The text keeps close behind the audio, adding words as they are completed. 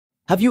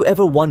Have you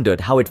ever wondered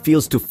how it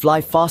feels to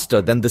fly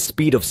faster than the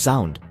speed of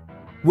sound?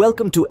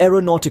 Welcome to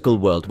Aeronautical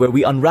World, where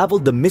we unravel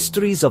the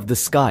mysteries of the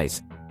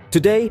skies.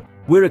 Today,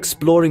 we're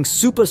exploring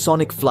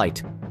supersonic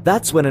flight.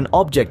 That's when an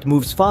object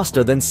moves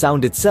faster than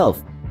sound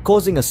itself,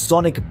 causing a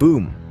sonic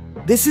boom.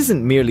 This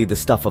isn't merely the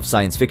stuff of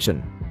science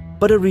fiction,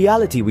 but a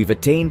reality we've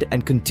attained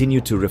and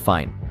continue to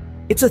refine.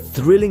 It's a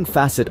thrilling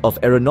facet of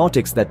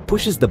aeronautics that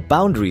pushes the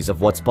boundaries of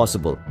what's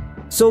possible.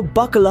 So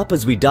buckle up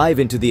as we dive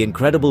into the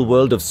incredible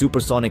world of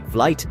supersonic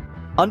flight.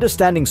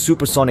 Understanding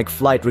supersonic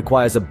flight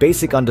requires a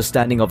basic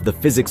understanding of the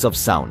physics of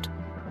sound.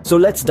 So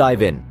let's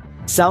dive in.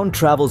 Sound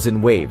travels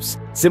in waves,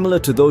 similar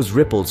to those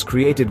ripples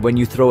created when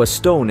you throw a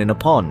stone in a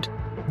pond.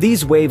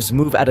 These waves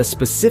move at a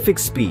specific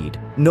speed,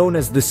 known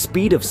as the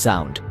speed of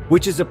sound,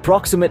 which is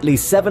approximately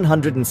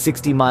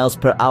 760 miles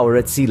per hour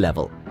at sea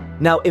level.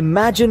 Now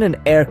imagine an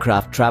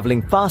aircraft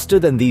traveling faster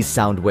than these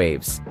sound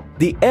waves.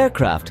 The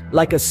aircraft,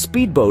 like a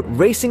speedboat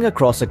racing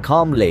across a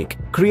calm lake,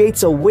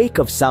 creates a wake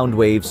of sound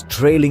waves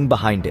trailing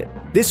behind it.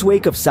 This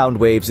wake of sound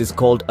waves is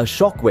called a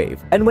shockwave,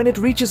 and when it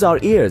reaches our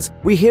ears,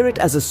 we hear it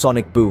as a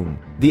sonic boom.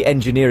 The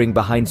engineering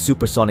behind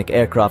supersonic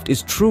aircraft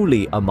is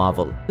truly a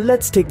marvel.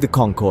 Let's take the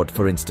Concorde,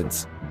 for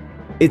instance.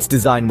 Its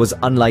design was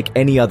unlike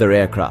any other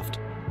aircraft.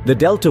 The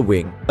delta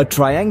wing, a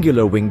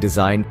triangular wing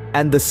design,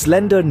 and the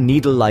slender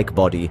needle-like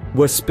body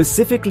were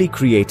specifically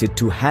created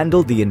to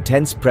handle the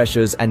intense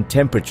pressures and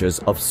temperatures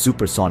of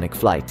supersonic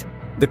flight.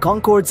 The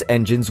Concorde's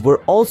engines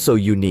were also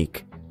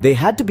unique. They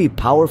had to be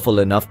powerful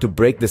enough to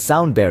break the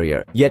sound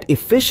barrier, yet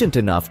efficient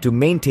enough to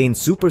maintain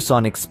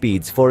supersonic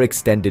speeds for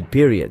extended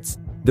periods.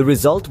 The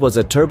result was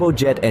a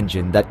turbojet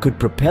engine that could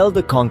propel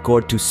the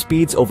Concorde to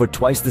speeds over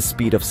twice the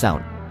speed of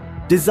sound.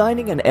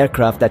 Designing an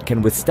aircraft that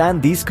can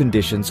withstand these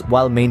conditions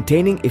while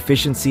maintaining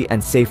efficiency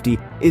and safety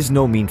is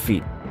no mean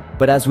feat.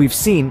 But as we've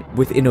seen,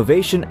 with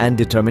innovation and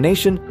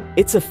determination,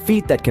 it's a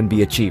feat that can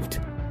be achieved.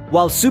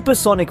 While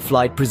supersonic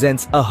flight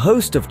presents a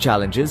host of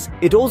challenges,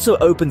 it also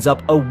opens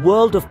up a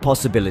world of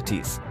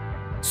possibilities.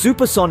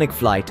 Supersonic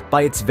flight,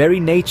 by its very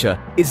nature,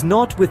 is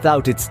not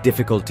without its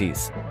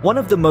difficulties. One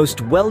of the most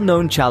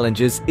well-known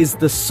challenges is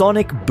the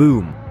sonic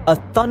boom, a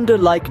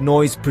thunder-like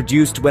noise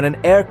produced when an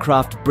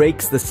aircraft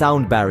breaks the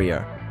sound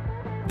barrier.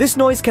 This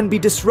noise can be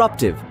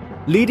disruptive,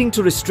 leading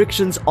to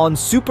restrictions on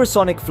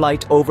supersonic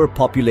flight over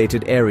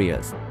populated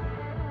areas.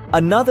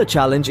 Another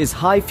challenge is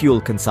high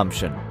fuel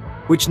consumption,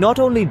 which not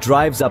only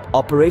drives up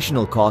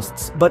operational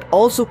costs but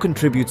also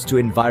contributes to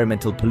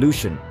environmental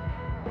pollution.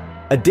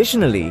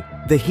 Additionally,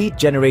 the heat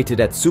generated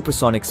at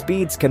supersonic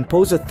speeds can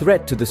pose a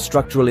threat to the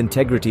structural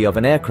integrity of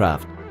an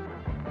aircraft.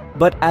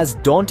 But as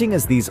daunting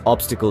as these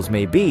obstacles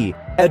may be,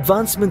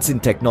 advancements in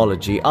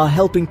technology are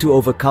helping to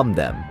overcome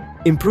them.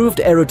 Improved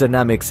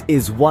aerodynamics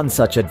is one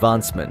such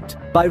advancement.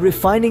 By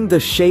refining the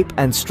shape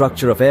and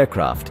structure of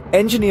aircraft,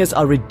 engineers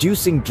are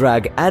reducing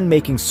drag and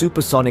making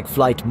supersonic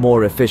flight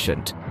more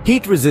efficient.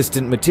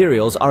 Heat-resistant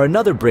materials are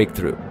another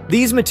breakthrough.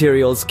 These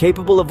materials,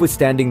 capable of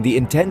withstanding the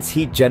intense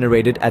heat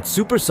generated at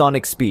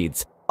supersonic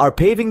speeds, are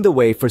paving the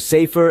way for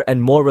safer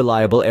and more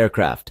reliable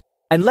aircraft.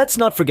 And let's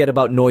not forget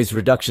about noise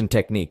reduction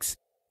techniques.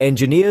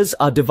 Engineers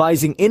are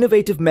devising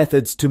innovative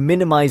methods to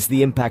minimize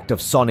the impact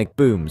of sonic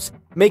booms,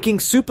 making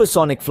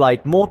supersonic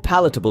flight more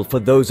palatable for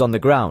those on the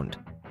ground.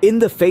 In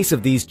the face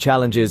of these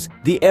challenges,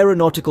 the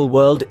aeronautical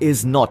world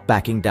is not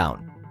backing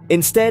down.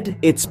 Instead,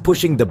 it's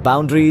pushing the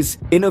boundaries,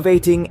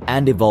 innovating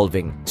and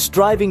evolving,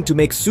 striving to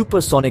make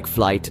supersonic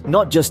flight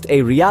not just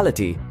a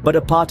reality, but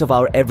a part of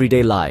our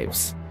everyday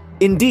lives.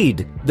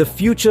 Indeed, the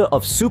future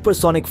of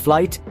supersonic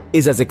flight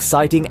is as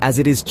exciting as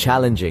it is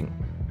challenging.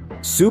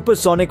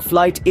 Supersonic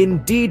flight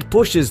indeed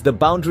pushes the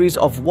boundaries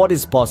of what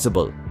is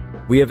possible.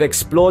 We have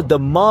explored the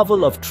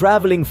marvel of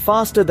traveling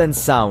faster than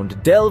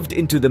sound, delved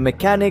into the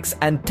mechanics,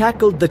 and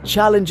tackled the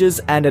challenges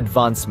and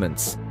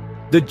advancements.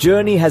 The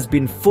journey has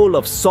been full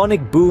of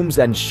sonic booms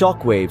and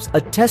shockwaves,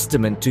 a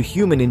testament to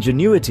human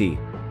ingenuity.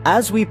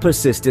 As we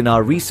persist in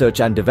our research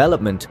and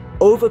development,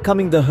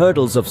 overcoming the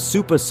hurdles of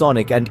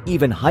supersonic and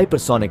even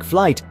hypersonic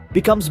flight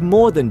becomes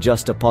more than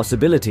just a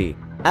possibility.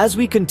 As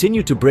we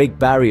continue to break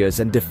barriers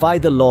and defy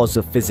the laws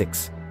of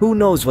physics, who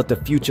knows what the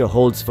future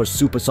holds for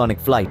supersonic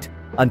flight?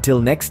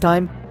 Until next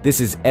time, this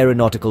is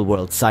Aeronautical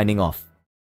World signing off.